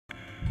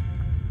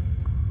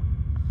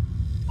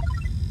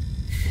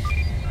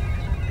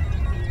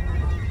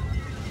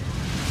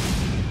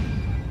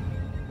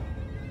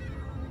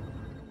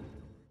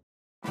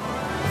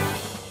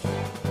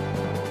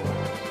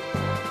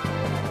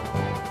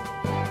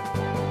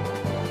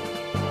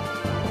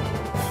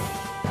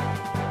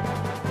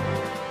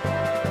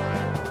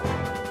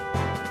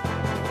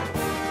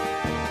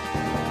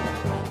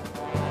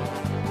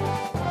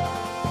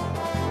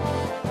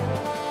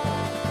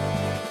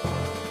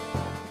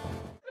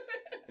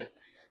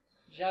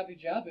Jabu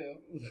Jabu.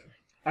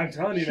 I'm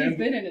telling you, She's man.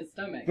 been in his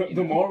stomach.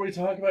 The more we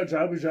talk about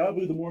Jabu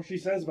Jabu, the more she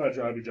says about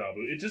Jabu Jabu.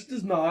 It just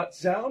does not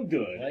sound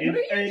good What in are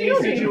you any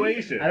doing?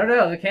 situation. I don't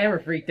know. The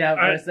camera freaked out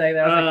for a second.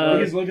 I was Well,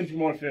 like, he's looking for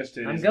more fish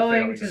titties. I'm and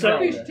going failing to to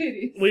Zelda. Fish find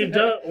titties.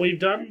 We've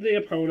done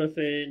the Epona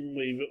thing.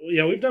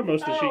 We've done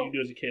most of the shit you can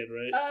do as a kid,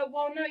 right?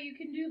 Well, no, you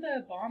can do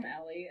the bomb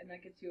alley, and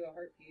that gets you a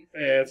heart piece.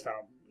 Yeah, it's not.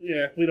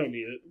 Yeah, we don't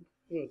need it.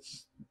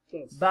 Let's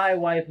bye,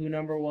 waifu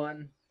number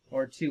 1.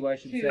 Or 2, I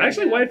should Two. say.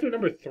 actually waifu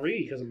number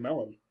 3 because of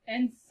Melon.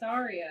 And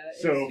Saria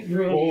is So,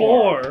 super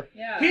four. 4.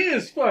 Yeah. He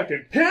is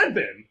fucking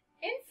pimping.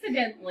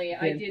 Incidentally, I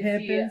Been did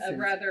see pimpin' a since-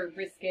 rather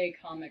risque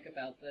comic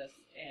about this,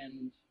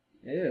 and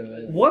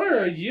Ew. What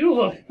are you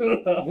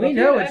looking at? We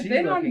know what I've she's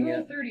been on looking Rule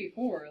at.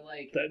 34.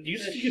 Like That you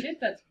the you, shit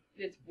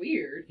it's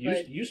weird.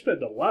 But you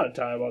spend a lot of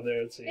time on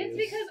there. It seems. it's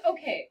because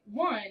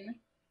one,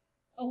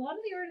 a lot of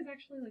the art is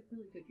actually like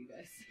really good, you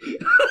guys.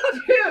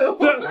 2.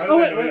 Oh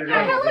wait, wait.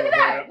 Look at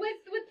that with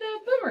the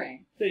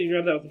boomerang. Yeah, you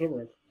grabbed that with the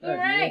boomerang.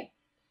 Boomerang.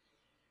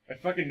 I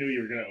fucking knew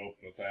you were gonna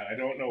open with that. I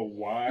don't know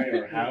why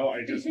or how.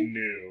 I just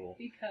knew.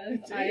 Because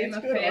It's I am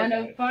a good fan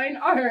art. of fine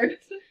art.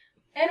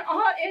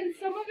 And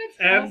some of it's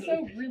And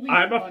also really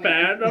I'm a funny.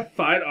 fan of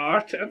fine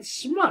art and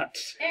smut.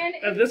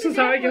 And this is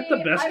how I get the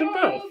incidentally, best I of don't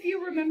know both. if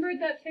you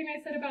remembered that thing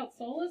I said about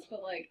Solus,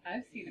 but like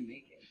I've seen him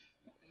make it,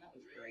 and that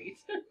was great.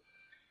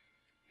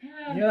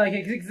 You're like,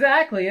 it's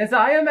exactly as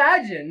I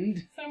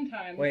imagined.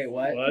 Sometimes. Wait,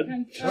 what? What?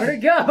 Depends- Where'd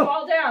it go?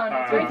 Fall down.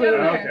 It's right down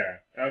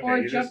there. Okay. Or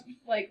you jump,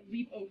 like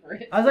leap over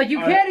it. I was like, you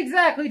can't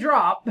exactly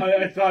drop.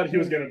 I thought he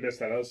was gonna miss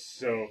that. I was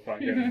so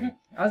fucking.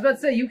 I was about to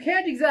say, you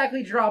can't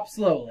exactly drop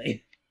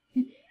slowly.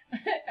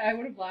 I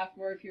would have laughed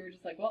more if you were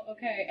just like, well,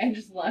 okay, and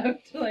just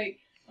left. Like,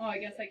 oh, I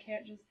guess I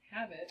can't just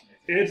have it.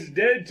 It's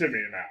dead to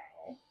me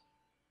now.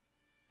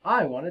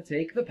 I want to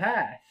take the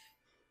path.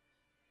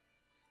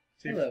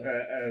 See,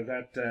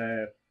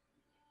 Hello.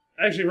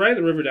 Actually, riding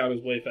the river down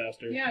is way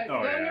faster. Yeah,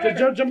 Oh, go yeah. in the Just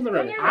river. jump in the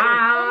Go in river. the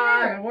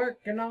river. I'm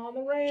working on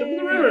the rail. Jump in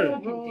the river.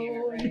 Fucking damn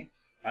it, Ray.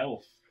 I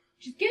will.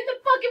 Just get in the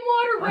fucking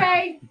water,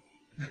 Ray!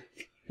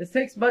 This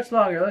takes much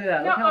longer. Look at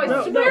that. No, Look how I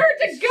long. swear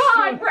to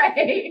God,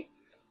 Ray!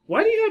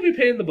 Why do you gotta be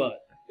a pain in the butt?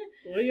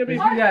 Why do you gotta be?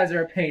 Because you guys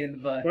are a pain in the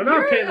butt. We're not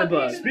You're a pain in the a pain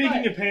butt. in-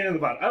 Speaking of pain in the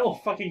butt, I will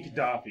fucking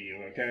Gaddafi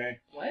you. Okay.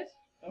 What?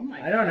 Oh my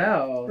God. I don't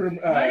know.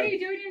 Why are you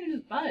doing it in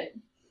his butt?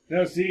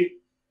 No, see,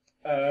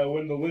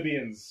 when the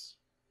Libyans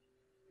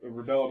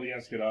rebelled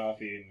against Gaddafi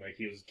and like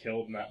he was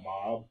killed in that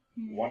mob,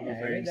 one of the Yeah,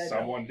 I read things that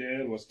someone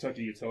did was took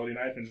a utility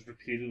knife and just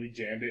repeatedly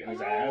jammed it in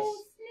his ass.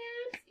 Oh,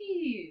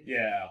 snapskis!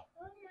 Yeah.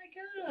 Oh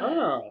my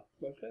God.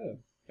 Ah, okay.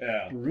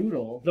 Yeah.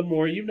 Brutal. The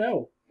more you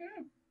know. Yeah.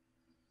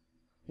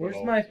 Where's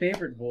Well, my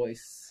favorite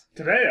voice?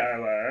 Today I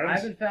learned. I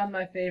haven't found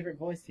my favorite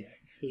voice yet.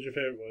 Who's your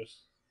favorite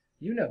voice?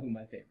 You know who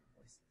my favorite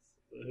voice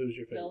is. Who's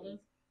your favorite? Zelda's.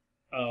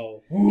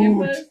 Oh.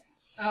 Impas.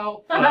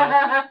 Oh.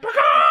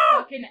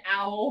 Fucking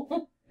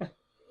owl.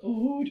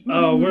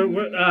 Oh,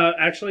 we're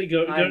actually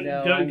go I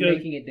know, I'm go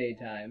making it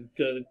daytime.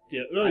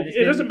 yeah. No, I just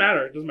it doesn't didn't-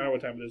 matter. It doesn't matter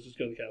what time it is. Just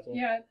go to the castle.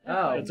 Yeah. that's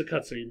Oh. fine. It's a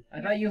cutscene.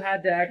 I thought you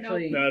had to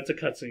actually... No, it's a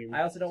cutscene.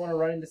 I also don't want to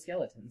run into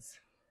skeletons.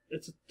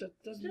 It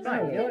doesn't Just Fine,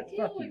 matter. you know what? deal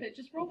Fuck with you. it.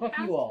 Just roll Fuck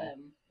past you all.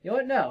 them. You know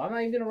what? No, I'm not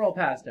even going to roll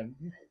past him.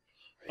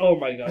 Oh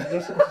my god.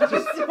 This, I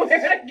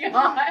swear to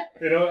God.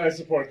 You know, I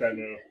support that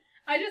move.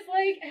 I just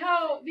like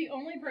how the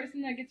only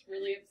person that gets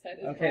really upset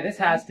is Okay, this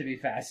Bronson. has to be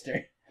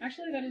faster.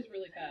 Actually, that is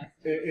really fast.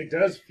 It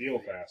does feel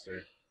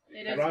faster.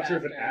 It is I'm not sure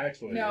if it faster.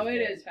 actually No, is,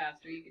 it but- is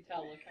faster. You can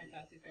tell. Look how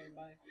fast he's going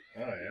by.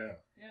 Oh yeah.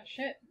 Yeah,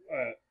 shit.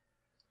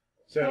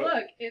 So Oh,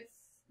 look, it's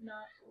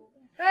not.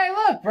 Hey,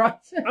 look,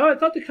 Bronson. oh, I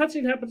thought the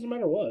cutscene happens no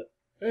matter what.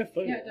 Yeah,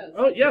 Yeah, it does.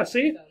 Oh yeah,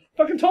 see? It does.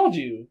 Fucking told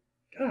you.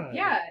 God.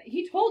 Yeah,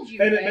 he told you.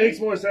 and it Ray. makes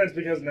more sense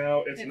because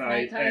now it's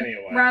night nighttime,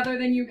 anyway. rather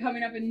than you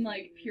coming up in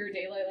like pure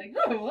daylight, like,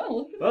 oh well,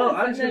 look at Well, this.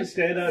 I'm And just gonna then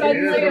stand out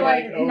suddenly, here for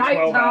like, 12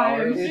 nighttime.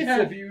 hours. It's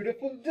It's a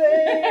beautiful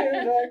day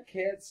and I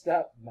can't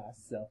stop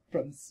myself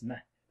from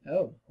smiling.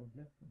 Oh,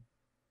 no.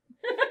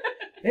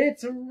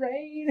 It's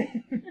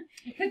rain.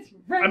 It's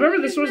I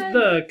remember this was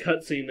the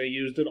cutscene they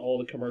used in all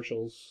the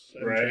commercials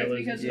and Right. It's trailers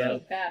because and it stuff.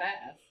 was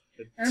badass.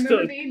 It I remember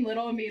still- being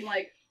little and being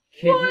like,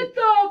 Kid- what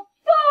the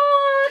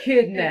fuck?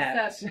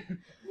 Kidnapped. Except,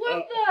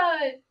 what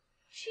the?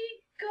 Gee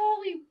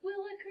golly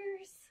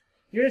willikers.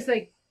 You're just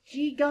like,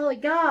 gee golly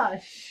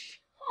gosh.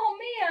 Oh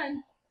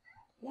man.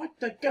 What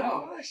the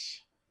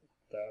gosh?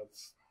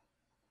 That's...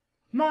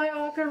 My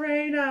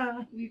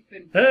Ocarina. We've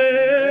been.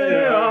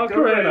 Hey,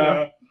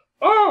 Ocarina.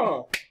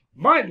 Oh!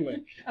 Mind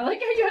link. I like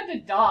how you had to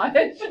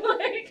dodge.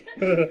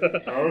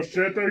 Like, Oh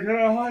shit, they're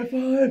gonna high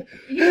five!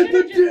 he Hit should the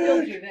have just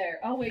killed dick! you there.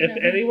 Oh wait, If no,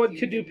 he anyone hit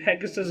could do you.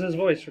 Pegasus's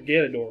voice for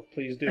Ganondorf,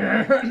 please do.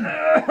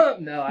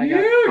 No,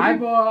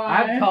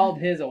 I've called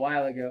his a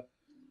while ago.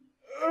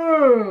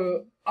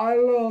 Oh, I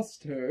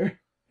lost her.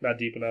 Not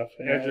deep enough.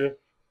 No. Andrew?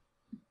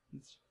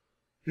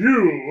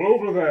 You,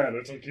 over there,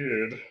 little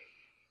kid.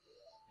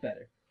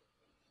 Better.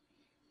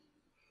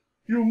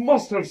 You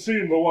must have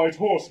seen the white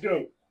horse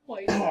go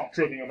Wait.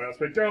 tripping a mouse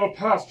pick down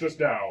past just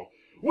now.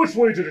 Which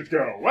way did it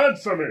go?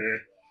 Answer me!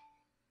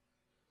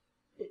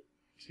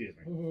 Excuse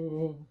me.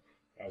 Oh.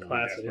 That was a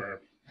Classic. gas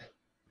burp.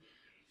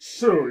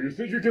 So, you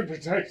think you can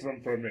protect them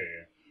from me?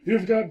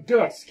 You've got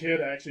guts, kid.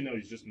 Actually, no,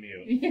 he's just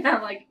mute. Yeah,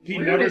 like He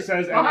rude never as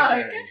says fuck.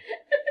 anything.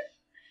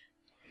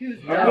 He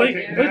was No, dumb, Like,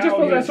 okay, dude. they just now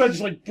pull that he's- sword,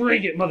 just like,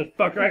 bring it,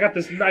 motherfucker. I got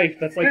this knife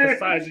that's like the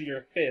size of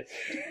your fist.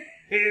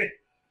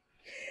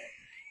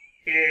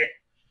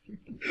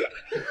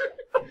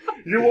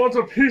 You want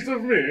a piece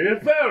of me?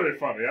 Very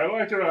funny. I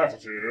like your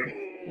attitude.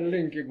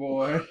 Linky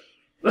boy.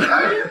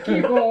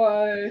 Linky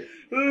boy.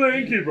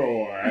 Linky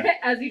boy.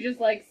 As he just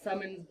like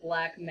summons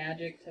black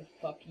magic to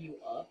fuck you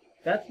up.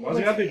 That's Why does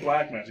he have to be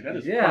black magic? That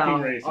is yeah,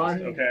 fucking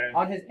racist, okay?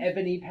 on his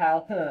ebony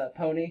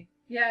pony.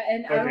 Yeah,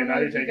 and I Okay, don't now know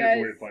you're if you taking it to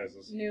guys weird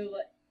places. knew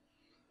like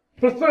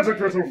Pathetic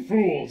little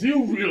fool! Do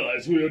you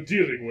realize who you're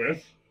dealing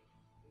with?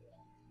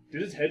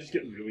 Did his head just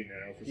get really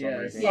narrow for some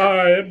Yes. reason? Yeah.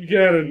 I am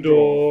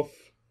Ganondorf.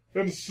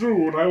 And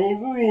soon I will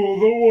rule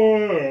the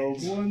world!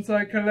 Once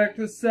I collect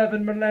the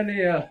 7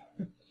 millennia.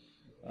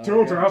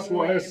 Don't Okay. ask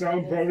why I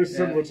sound very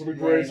similar to the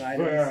Great Lame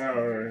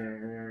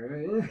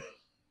Fairy.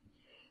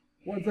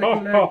 Once I Ha ha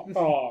collect the...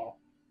 ha.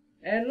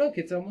 And look,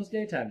 it's almost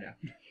daytime now.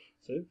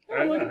 See?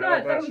 oh, look at How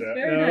that. about That was that?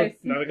 very Now, nice.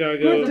 now I gotta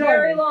It was a go.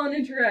 very long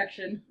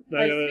interaction. Now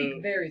I I gotta-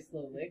 speak very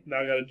slowly. Now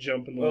I gotta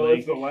jump in the Well, lake.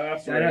 it's the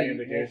last I know rating you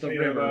wolf indication. the You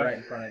know river that? right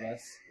in front of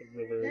us.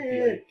 The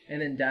river.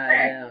 And then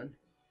die down.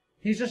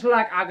 He's just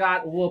like, I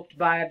got whooped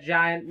by a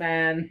giant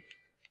man.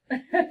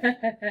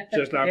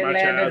 Just not It my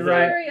landed childhood.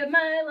 right- Story of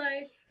my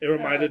life. It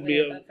reminded Oh,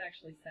 me wait, of. That's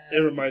actually sad. It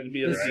reminded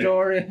me of. The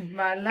story of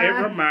my It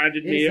life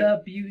reminded me. is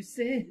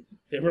abusive.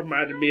 It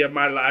reminded me of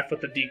my life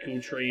with the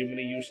Deku tree when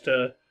he used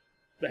to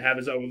have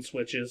his own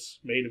switches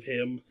made of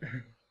him.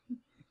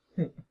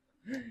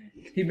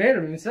 He made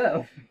him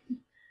himself.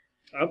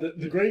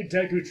 The Great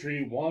Deku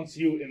Tree wants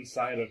you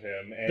inside of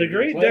him, and The you're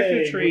Great playing Deku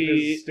with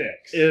Tree his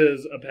sticks.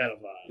 Is a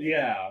pedophile.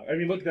 Yeah, I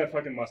mean, look at that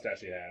fucking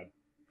mustache he had.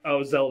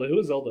 Oh, Zelda. Who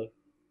is Zelda?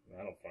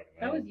 I don't fucking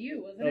know. That was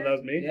you, wasn't Oh, it? that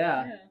was me?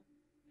 Yeah.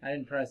 I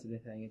didn't press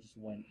anything, it just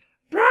went.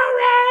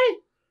 Bro-ray!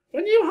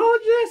 When you hold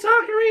this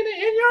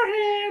ocarina in your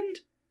hand,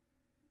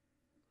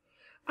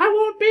 I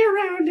won't be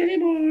around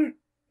anymore.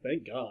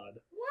 Thank God.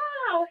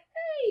 Wow,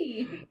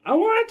 hey! I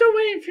wanted to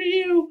wait for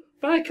you,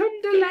 but I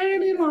couldn't delay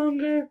any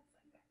longer.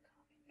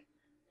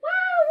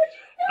 Wow, what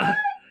you doing?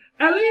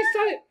 At least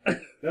I...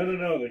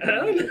 No, they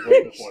couldn't make it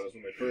work before this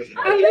when they first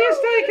At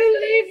least I can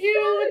leave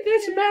you with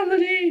this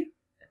melody.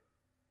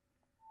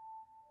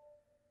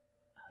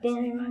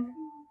 Ba,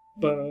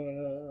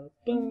 ba,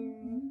 ba.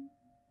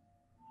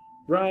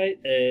 Right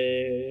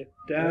A,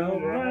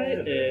 down, right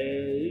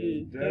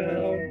A,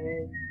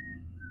 down.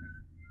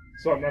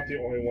 So I'm not the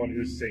only one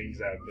who sings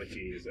out the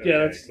keys. Yeah,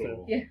 Okay, that's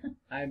cool. Yeah.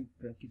 I'm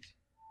Bucket.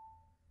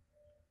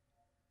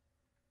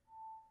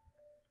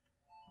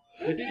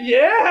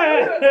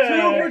 Yeah!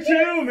 2 for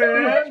 2,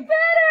 man!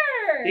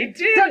 Better! He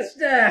did it!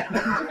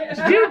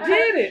 Touchdown! You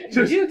did it!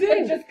 You It did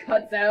it! just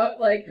cuts out,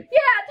 like,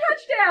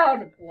 yeah,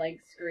 touchdown! Blank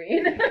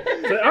screen.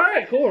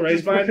 Alright, cool.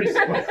 Ray's buying me,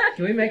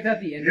 Can we make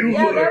that the end? You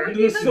Yeah, that learned would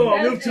be the the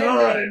song of best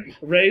ending.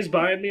 time! Ray's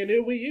buying me a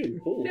new Wii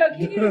U. Cool. No,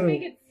 can you just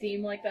make it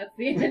seem like that's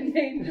the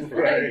ending? Just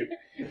Right.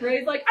 like,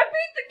 Ray's like, I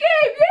beat the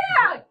game,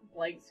 yeah!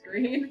 Blank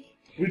screen.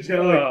 We just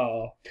gotta, like,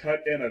 Oh.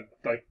 cut in a,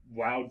 like,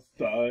 loud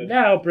thud.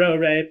 Now, Bro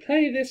Ray,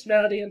 play this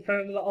melody in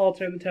front of the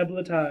altar in the Temple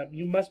of Time.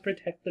 You must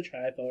protect the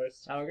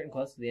Triforce. Oh, we're getting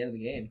close to the end of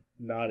the game.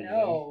 Not even.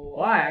 No.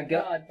 Why? Oh I my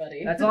got- God,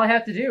 buddy. That's all I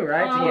have to do,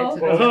 right? To get to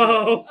the...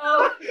 Oh.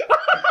 Oh.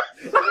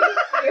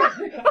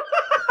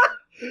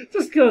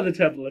 Just go to the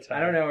Temple of Time.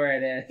 I don't know where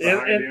it is.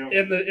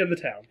 In the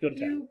town. Go to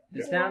town. You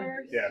This town?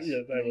 are- Yes. Yeah,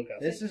 there we go.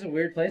 This is a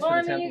weird place Well, for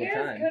I the mean, Temple you of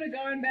guys Time. could have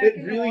gone back It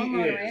into really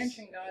Longmont is. Ranch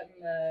and gotten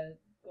the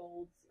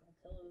gold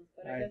pillows,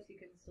 but I Right. guess you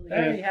can still I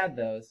use already had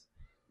those.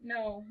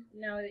 No,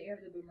 now that you have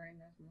the boomerang,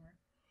 there's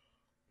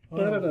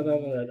more.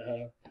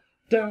 Ba-da-da-da-da-da.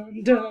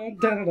 Dun, dun,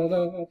 dun, dun,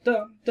 dun,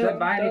 dun, Should I dun,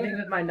 buy dun. anything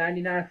with my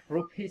 99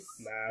 rupees?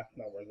 Nah,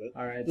 not worth it.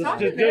 Alright, Just, Talk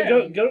so to just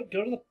them. go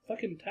to the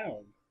fucking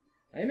town.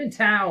 I'm in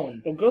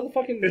town. Go to the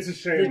fucking. It's a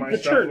shame my the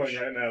shuffling church.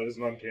 right now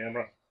isn't on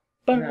camera.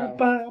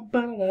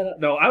 Ba-da-ba-da-da.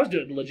 No, I was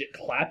doing legit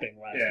clapping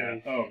last Yeah.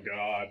 week. Oh,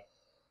 God.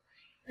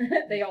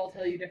 They all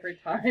tell you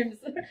different times.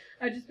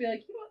 I'd just be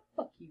like, you know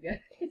what? Fuck you guys.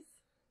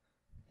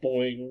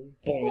 Boing,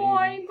 boing.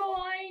 Boing,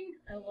 boing.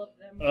 I love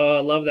them. I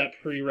love that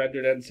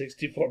pre-rendered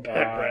N64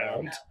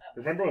 background.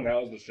 Remember when that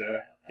was the shit?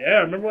 Yeah, I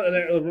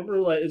remember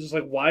like it's just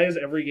like, why is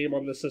every game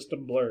on this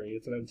system blurry?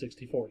 It's an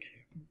N64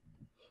 game.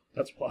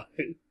 That's why.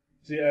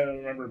 See, I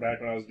remember back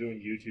when I was doing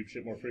YouTube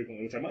shit more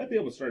frequently, which I might be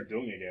able to start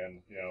doing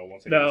again,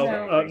 once I get No,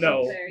 started.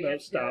 No, there, you have to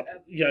do stop. it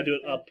up. You gotta do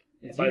it up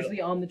It's by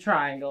usually on the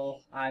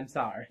triangle. I'm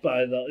sorry.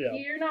 by the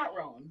You're not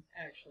wrong,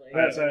 actually.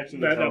 That's actually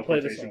the No, play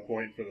the teleportation song.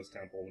 point for this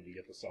temple when you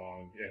get the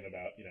song in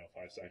about,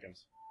 5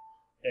 seconds.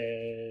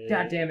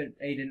 God damn it,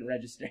 A didn't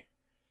register.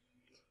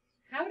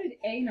 How did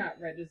A not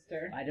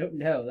register? I don't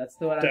know. That's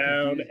the one I'm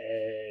Down confused.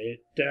 A,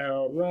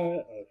 down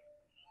right.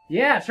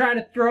 Yeah, trying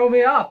to throw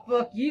me off.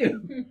 Fuck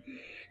you.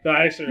 No,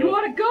 actually, You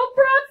want to go,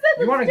 Bronson?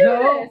 You wanna Let's do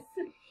go?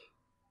 this.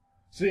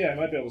 So yeah, I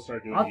might be able to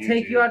start doing I'll YouTube.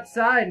 take you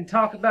outside and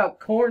talk about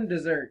corn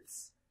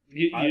desserts.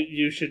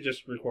 you should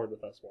just record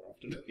with us more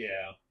often. Yeah.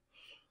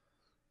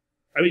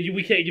 I mean,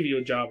 we can't give you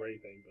a job or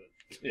anything,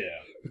 but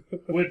Yeah.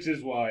 Which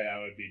is why I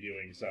would be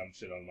doing some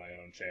shit on my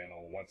own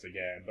channel once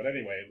again. But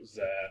anyway, it was,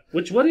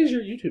 what is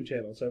your YouTube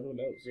channel so everyone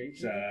knows?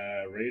 it's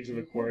Rage of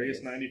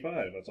Aquarius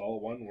 95. That's all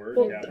one word.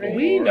 Well, capital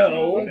we R,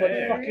 know, O, but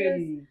A.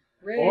 fucking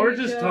Or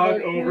just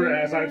talk over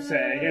as I'm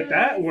saying it.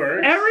 That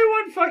works.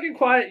 everyone fucking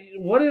quiet.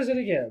 What is it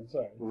again?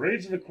 Sorry.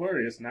 Rage of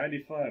Aquarius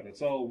 95.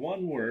 That's all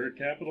one word,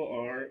 capital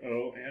R,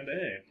 O, and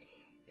A.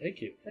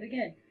 Thank you. But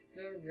again,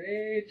 the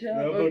rage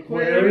Of of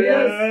Aquarius,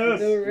 Aquarius,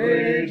 the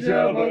rage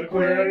of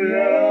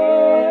Aquarius.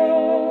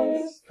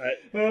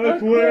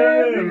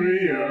 Aquarius.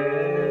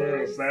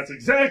 Aquarius. That's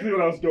exactly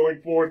what I was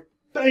going for.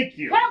 Thank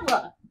you.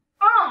 Hella!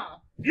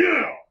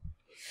 Yeah.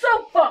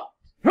 So fucked!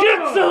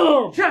 Get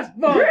some! Chest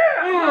bump!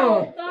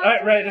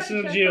 Alright, Ray, this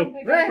is you.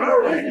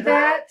 Right,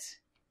 that.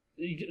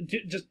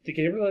 Just can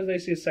you realize I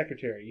see a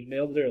secretary? You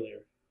nailed it earlier.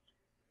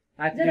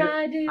 I have to Did do,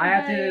 I do I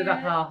have to that do the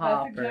yet?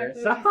 ha-ha That's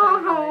exactly first. what you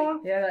sound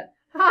like. Yeah, that.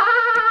 Ha!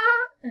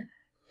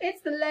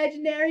 It's the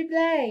legendary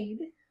blade.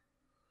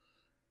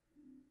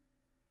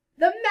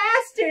 The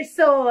Master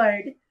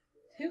Sword!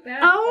 Too bad.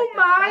 Oh it's like the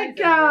my size of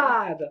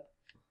god!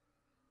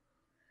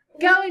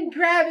 Go and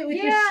grab it with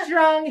your Yeah.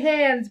 strong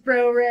hands,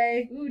 bro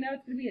Ray. you. Ooh, now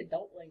it's gonna be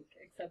adult Link,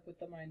 except with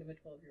the mind of a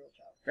 12-year-old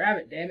child. Grab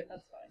it, damn it.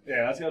 That's fine.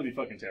 Yeah, that's gotta be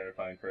fucking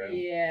terrifying for him.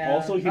 Yeah.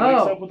 Also, he Oh.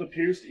 wakes up with a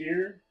pierced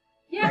ear.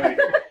 Yeah. Like,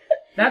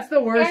 That's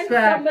the worst and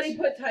fact. somebody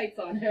put tights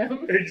on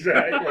him.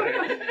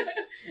 exactly.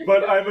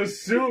 But I'm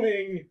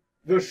assuming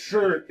the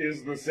shirt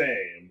is the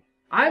same.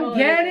 I'm Well,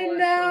 getting it is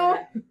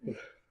now.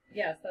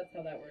 Yes, that's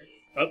how that works.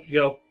 Up you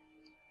go.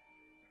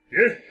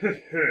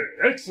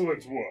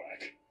 Excellent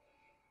work.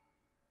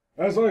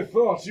 As I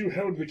thought, you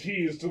held the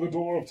keys to the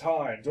door of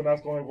time. Don't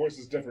ask why my voice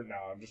is different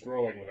now. I'm just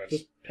rolling with it.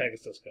 Just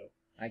Pegasus go.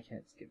 I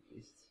can't skip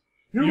these.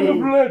 You have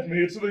led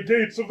me to the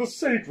gates of the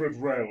sacred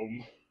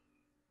realm.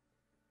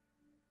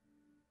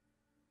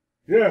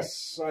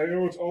 Yes, I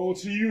owe it all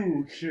to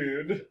you,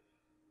 kid.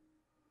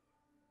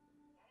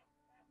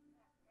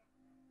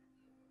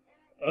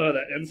 Oh,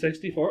 that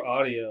N64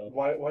 audio.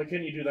 Why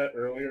can't you do that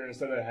earlier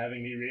instead of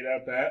having me read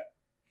out that?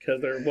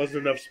 Because there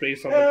wasn't enough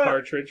space on the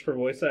cartridge for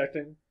voice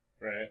acting.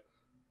 Right.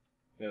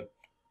 Yep.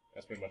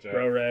 That's pretty much it.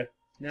 Bro Ray.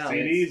 No,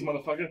 CDs,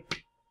 motherfucker.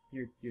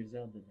 you're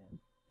Zelda now.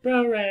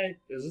 Bro Ray.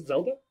 Is it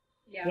Zelda?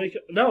 Yeah. Wait,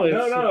 no, it's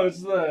No,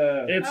 it's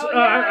the... It's Oh,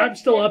 yeah, I'm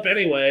still up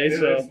anyway,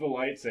 so It's the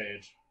light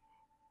sage.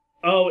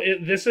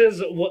 this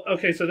is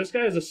okay. So this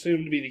guy is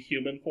assumed to be the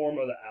human form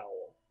of the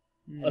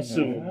owl.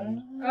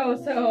 Assumed. Oh,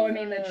 so, I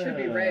mean, that should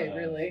be Ray,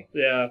 really.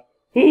 Yeah.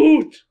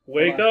 Hoot!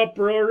 Wake up,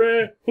 Bro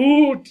Ray!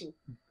 Hoot!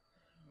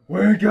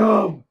 Wake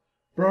up,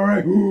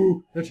 bro!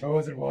 Who? The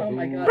chosen one. Oh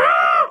my god.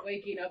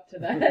 Waking up to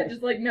that.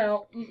 Just like,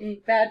 no,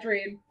 bad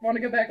dream. Want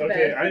to go back to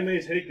Okay, bed. I may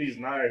take these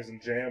knives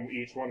and jam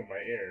each one in my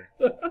ear.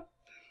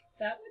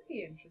 That would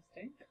be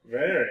interesting.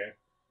 Very.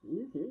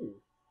 Woohoo.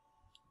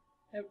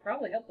 It would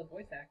probably help the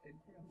voice acting.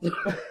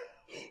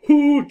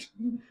 Hoot!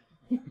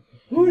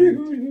 Hooty,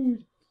 hooty,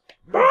 hoot.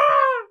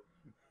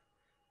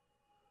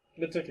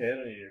 It's okay, I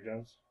don't need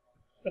eardrums.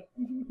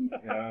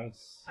 Yeah,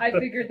 it's... I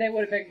figured they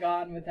would have been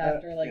gone with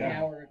after like an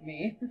yeah. hour of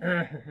me.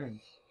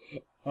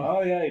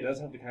 Oh yeah, he does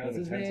have the kind What's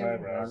of his intense name?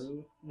 eyebrows.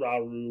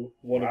 Rauru,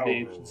 one of the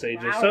Rauru. ancient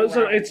sages. Rauru.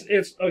 So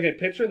it's okay.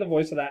 Picture the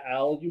voice of that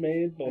owl you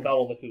made, but without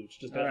all the hoots,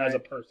 just All as a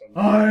right. person.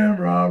 I am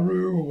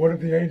Rauru, one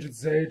of the ancient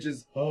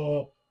sages.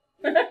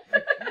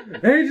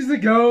 Ages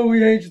ago,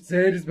 we ancient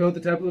sages built the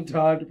Temple of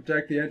Time to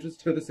protect the entrance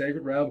to the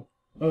sacred realm.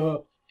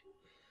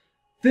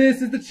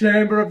 This is the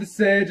chamber of the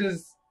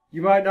sages.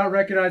 You might not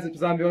recognize it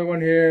because I'm the only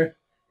one here.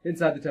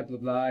 Inside the Temple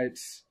of Light.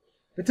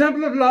 The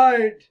Temple of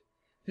Light!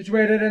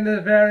 Situated in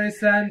the very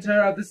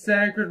center of the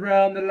sacred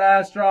realm, the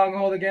last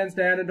stronghold against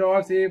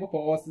Ganondorf's evil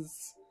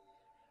forces.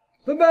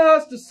 The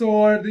Master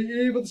Sword, the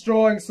evil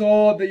destroying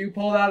sword that you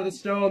pulled out of the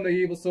stone, the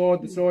evil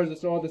sword, the sword, the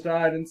sword, the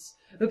tridents.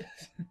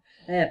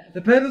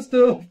 The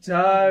pedestal of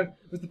time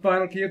was the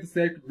final key of the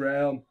sacred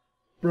realm.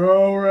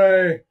 Bro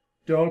Ray,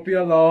 don't be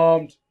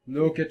alarmed.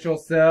 Look at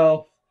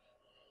yourself.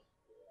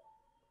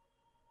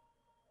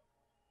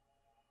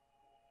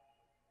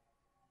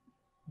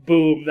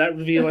 Boom! That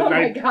reveal in Oh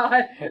my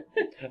god.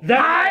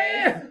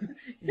 that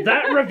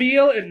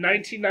reveal in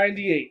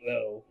 1998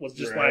 though was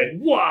just Right.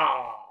 like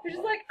wow. You're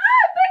just like,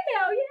 ah, big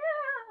now,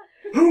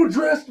 yeah! Who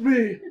dressed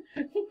me?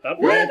 Up,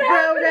 What, Ray.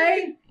 Bro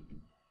Ray?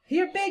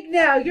 You're big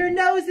now. Your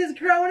nose is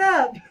grown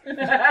up.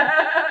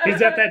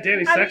 He's at that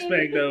Danny I Sexbang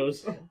mean-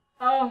 nose.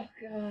 Oh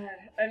god.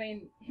 I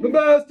mean, The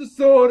Master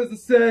Sword is a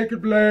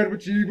sacred blade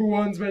which evil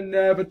ones may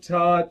never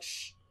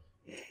touch.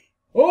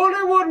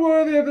 Only one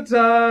worthy of the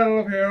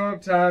title of Hero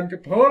of Time can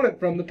pull it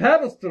from the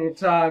pedestal of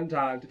time to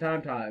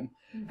time.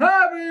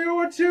 However, you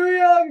were too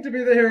young to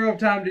be the Hero of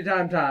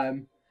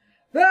Time.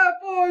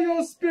 Therefore,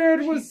 your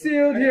spirit was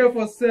sealed here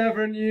for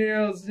 7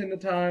 years in the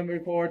time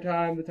before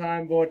time, the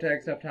time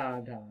vortex of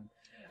time.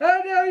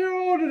 And now you're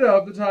old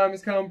enough, the time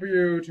has come for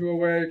you to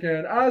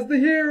awaken as the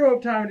Hero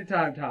of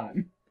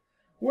Time.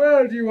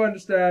 Well, do you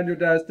understand your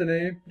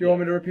destiny? Do you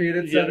want me to repeat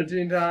it Yeah.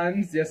 17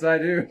 times? Yes, I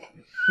do.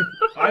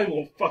 I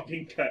will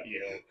fucking cut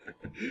you.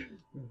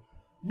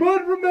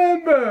 But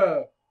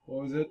remember,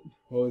 what was it?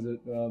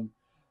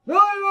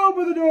 I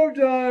open the door of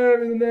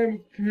time in the name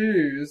of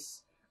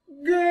peace.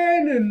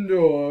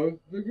 Ganondorf,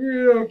 the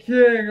great old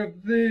king of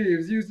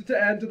thieves, used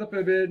to enter the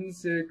forbidden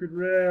sacred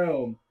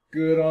realm.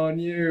 Good on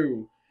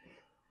you.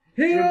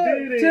 He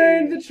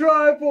obtained the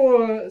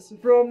Triforce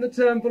from the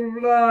Temple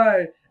of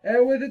Light,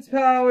 and with its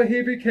power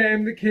he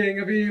became the King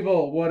of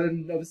Evil. What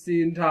an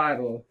obscene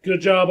title.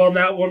 Good job on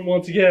that one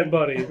once again,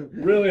 buddy.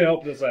 Really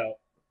helped us out.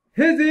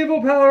 His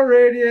evil power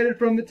radiated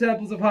from the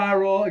temples of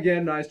Hyrule.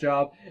 Again, nice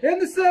job. In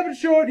the 7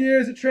 short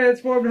years, it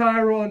transformed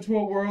Hyrule into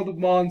a world of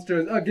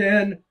monsters.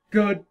 Again,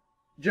 good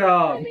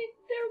job. I mean,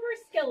 there were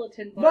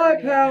skeletons. My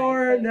already in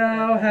power there, so-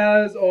 now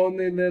has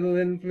only little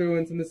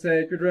influence in the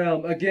sacred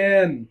realm.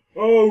 Again.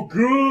 Oh,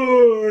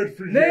 good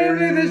for you.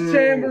 Namely this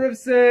chamber of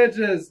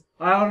sages.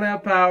 I only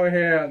have power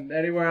here.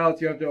 Anywhere else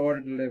you have to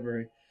order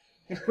delivery.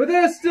 But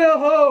there's still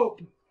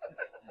hope.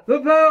 The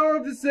power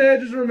of the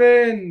sages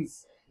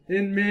remains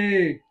in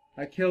me.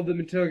 I killed them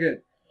and took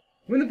it.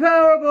 When the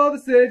power of all the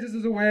sages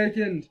is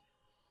awakened,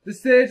 the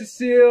sage's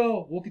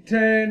seal will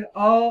contain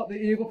all the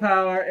evil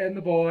power in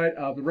the void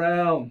of the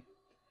realm.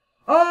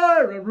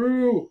 I,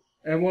 Raru,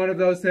 am one of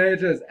those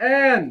sages,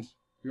 and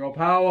your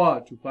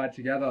power to fight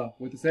together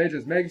with the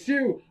sages makes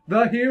you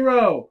the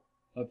hero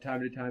of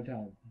time to time.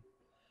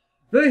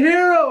 The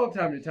hero of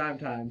time to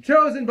time,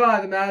 chosen by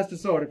the Master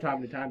Sword of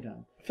time to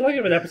time. I feel like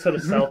I'm an episode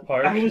of South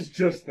Park. I was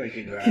just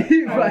thinking that.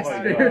 Keep Oh my my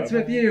spirits God.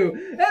 with you,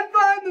 and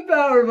find the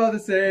power of other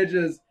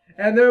sages,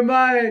 and their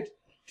might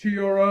to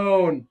your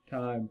own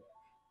time.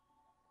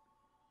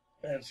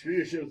 Man, screw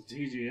your shit with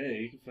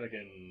TGA. You can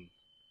fucking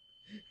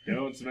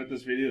go and submit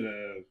this video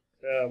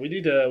to We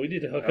need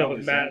to hook up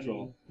with Matt,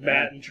 Central.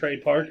 Matt and Trey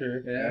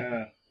Parker.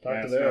 Talk to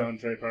Matt them. Stone,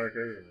 Trey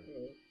Parker.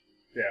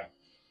 Yeah.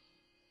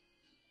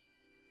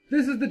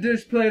 This is the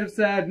dish plate of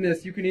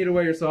sadness. You can eat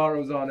away your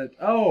sorrows on it.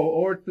 Oh,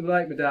 or it's the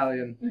light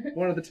medallion.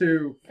 One of the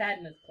two.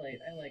 Sadness plate.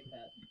 I like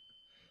that.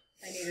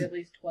 I need at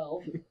least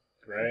 12.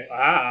 Right?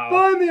 Wow.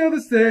 Find the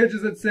other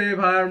sages that save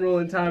Hyrule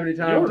in time.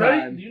 You're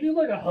right. You need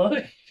like a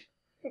hug.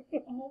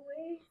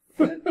 Always.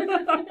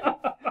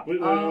 We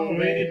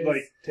need to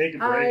like take a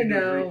break and do a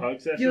group hug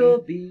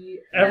session. be.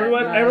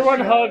 Everyone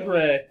hug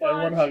Ray.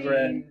 Everyone hug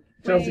Ray. Watching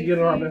Chelsea, get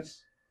on Ray.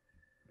 this.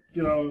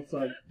 Get on this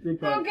side.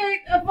 Group hug. Okay,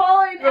 I'm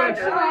falling,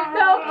 actually.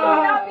 No, can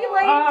we not be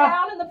laying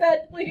down in the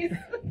bed, please?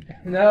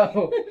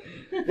 No.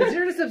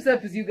 You're just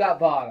upset because you got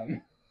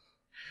bottom.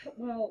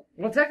 Well,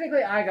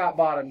 Technically I got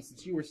bottom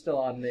since you were still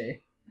on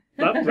me.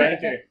 Not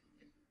Ray.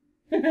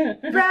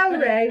 Brown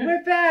Ray,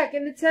 we're back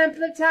in the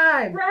Temple of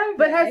Time. Brown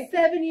But Ray. has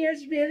 7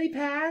 years really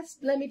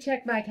passed? Let me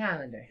check my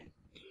calendar.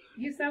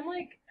 You sound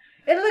like...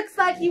 It looks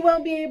like you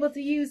won't be able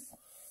to use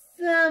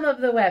some of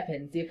the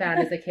weapons you found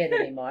as a kid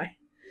anymore.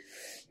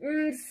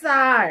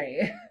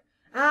 Sorry.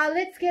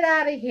 Let's get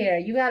out of here.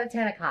 You got at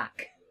 10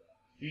 o'clock.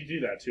 You do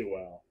that too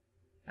well.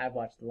 I've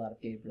watched a lot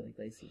of Gabriel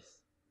Iglesias.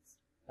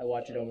 I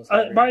watch it almost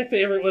every My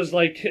favorite was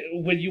like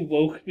when you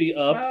woke me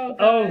up.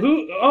 Oh,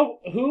 God.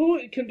 Who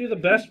can do the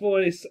best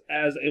voice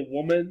as a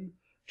woman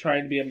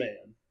trying to be a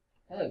man?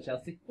 Hello,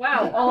 Chelsea.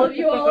 Wow, all of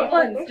you all at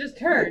once. Just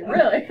turn,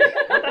 really.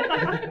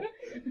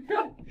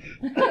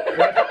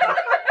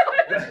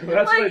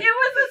 That's like, like, it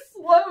was a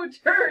slow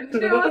turn,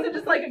 too. It wasn't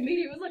just like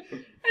immediate. It was like,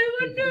 I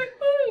wonder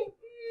who.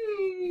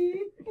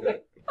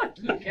 Fuck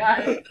you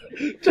guys.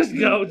 Just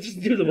go.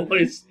 Just do the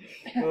voice.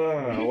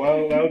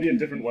 well, that would be a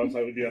different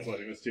website we'd be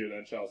uploading this to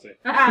then, Chelsea.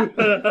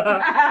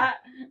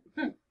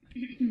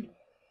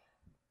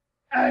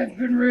 I've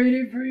been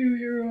waiting for you,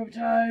 hero of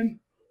time.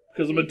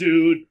 Because I'm a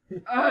dude.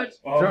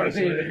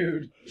 Obviously.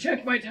 Dude.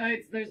 Check my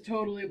tights. There's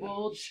totally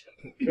bulge.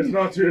 It's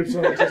not tube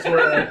socks, I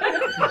swear.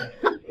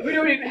 We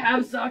don't even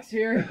have socks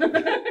here.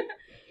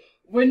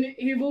 When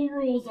evil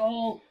rules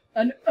all,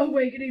 an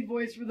awakening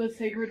voice from the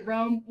sacred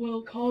realm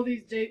will call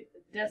these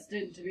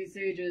destined to be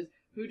sages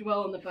who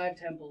dwell in the 5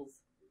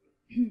 temples.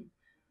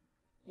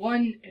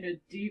 One in a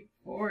deep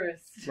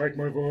forest. Like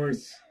my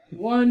voice.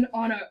 One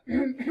on a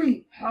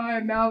high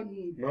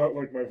mountain. Not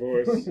like my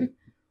voice.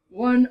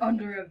 One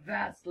under a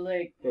vast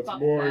lake. That's Fuck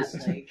moist.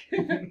 that lake.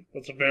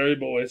 That's a very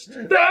moist.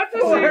 That's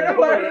the secret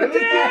word of the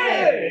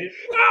day!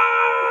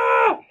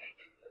 Ah!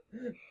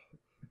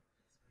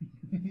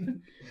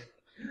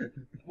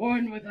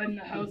 One within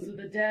the house of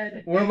the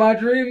dead. Where my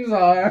dreams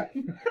are.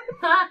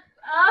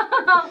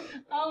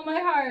 Oh, my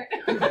heart.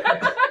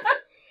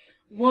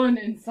 One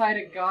inside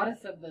a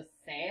goddess of the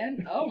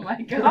sand? Oh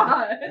my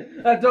god.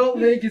 Adult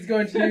Link is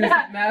going to use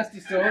his Master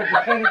Sword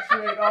to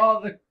penetrate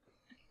all the...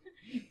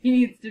 He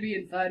needs to be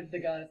inside of the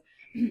goddess.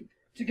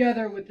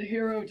 Together with the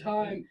hero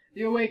time,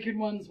 the awakened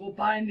ones will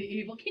bind the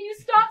evil. Can you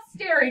stop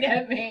staring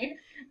at me?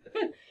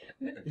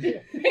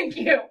 Thank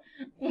you.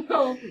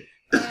 Well,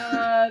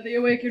 the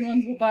awakened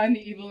ones will bind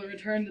the evil and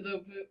return to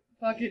the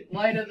fucking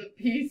light of the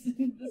peace.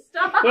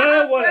 Stop.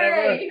 Well, whatever.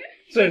 Ray.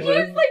 Seriously.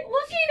 He's like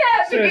looking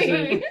at me.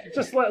 Seriously.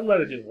 Just let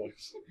it do the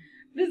voice.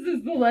 This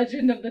is the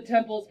legend of the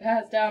temples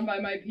passed down by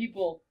my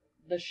people.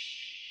 The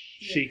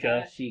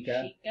Sheikah.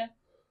 Shika.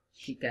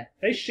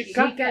 Hey, Shika.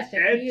 Shika,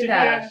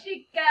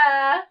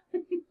 Shika.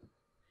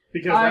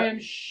 Because I am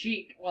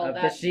Sheik. Well, Of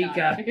the that's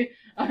Sheikah.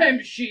 not. I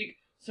am Sheik,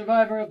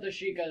 survivor of the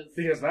Sheikahs.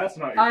 Because that's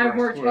not your I first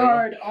worked clue.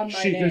 hard on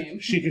my name.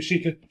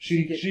 Sheikah.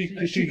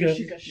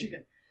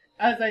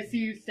 As I see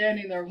you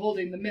standing there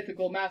holding the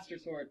mythical Master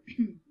Sword.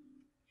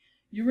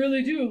 You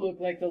really do look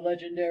like the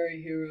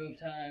legendary hero of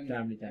time.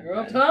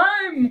 Hero of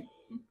time!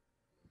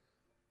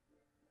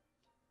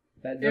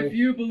 If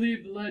you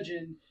believe the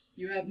legend,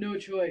 you have no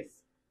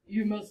choice.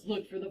 You must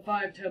look for the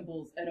 5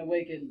 temples and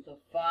awaken the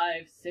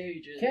 5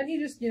 sages. Can't you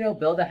just,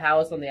 build a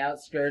house on the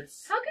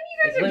outskirts? How come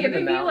you guys Live are in the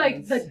giving me, like,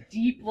 mountains. the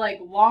deep, like,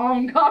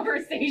 long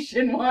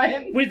conversation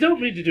one? We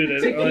don't need to do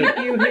this. To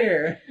keep you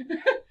here.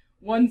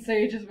 One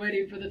sage is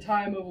waiting for the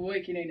time of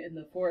awakening in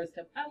the forest.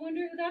 I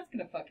wonder who that's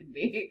gonna fucking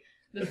be.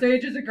 The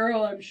sage is a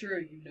girl I'm sure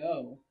you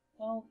know.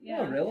 Well, yeah.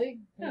 Oh, really?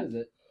 Yeah. Who is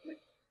it?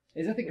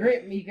 Is it the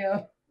Great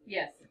Miko?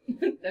 Yes.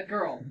 The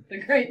girl. The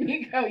great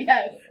Miko,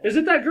 yes. Is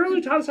it that girl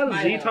who taught us how to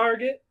Milo.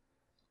 Z-target?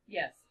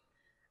 Yes.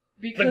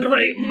 The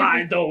great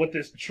Mido with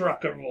this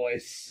trucker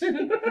voice.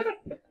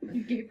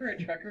 You gave her a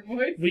trucker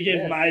voice? We gave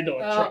Yes. Mido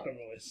a trucker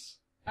voice.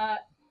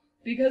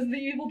 Because of the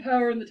evil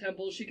power in the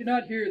temple, she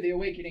cannot hear the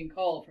awakening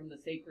call from the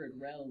sacred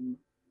realm.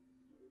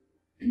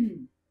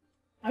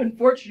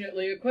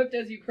 Unfortunately, equipped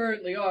as you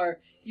currently are,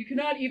 you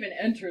cannot even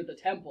enter the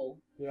temple.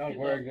 You're not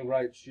wearing the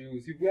right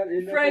shoes. You've got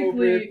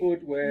Frankly, inappropriate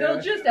footwear.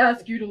 They'll just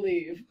ask you to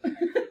leave.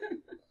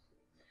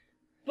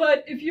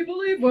 But if you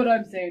believe what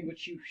I'm saying,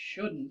 which you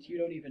shouldn't, you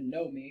don't even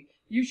know me,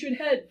 you should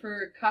head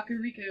for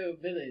Kakariko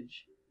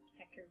village.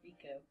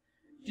 Kakariko.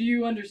 Do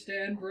you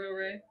understand,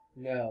 Bro-Ray?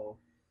 No.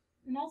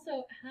 And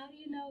also, how do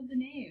you know the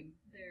name?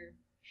 They're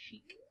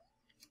chic.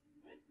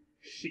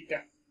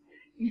 Shika.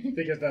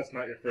 Because that's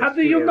not your first How do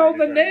clue you or know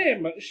the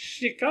anything. name?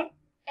 Shika?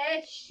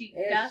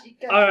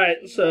 Chica.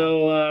 Alright,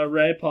 so,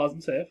 Ray, pause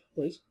and save,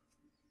 please.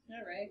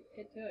 Alright,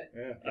 get to it.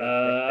 Yeah,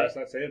 Uh, press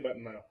that save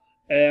button now.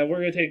 And we're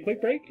going to take a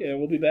quick break, and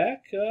we'll be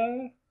back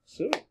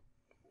soon.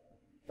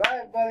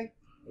 Bye, buddy.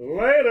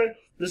 Later,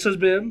 This has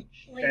been...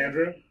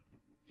 Andrew.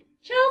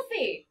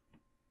 Chelsea!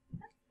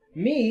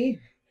 Me?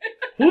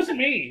 Who's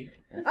me?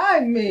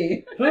 I'm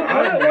me.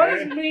 What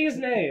is me's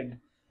name?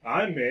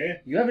 I'm me.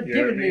 You haven't You're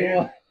given me me.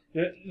 one.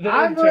 The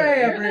I'm intern. Ray,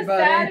 You're the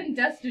everybody. sad and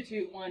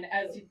destitute one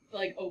as it,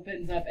 like,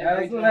 opens up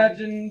every As time.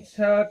 legend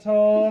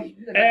told.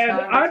 And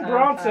I'm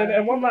Bronson,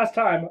 and one last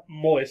time,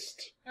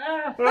 moist.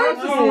 Ah,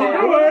 Thanks Oh,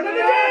 for word of the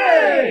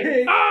day!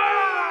 Yay! Ah!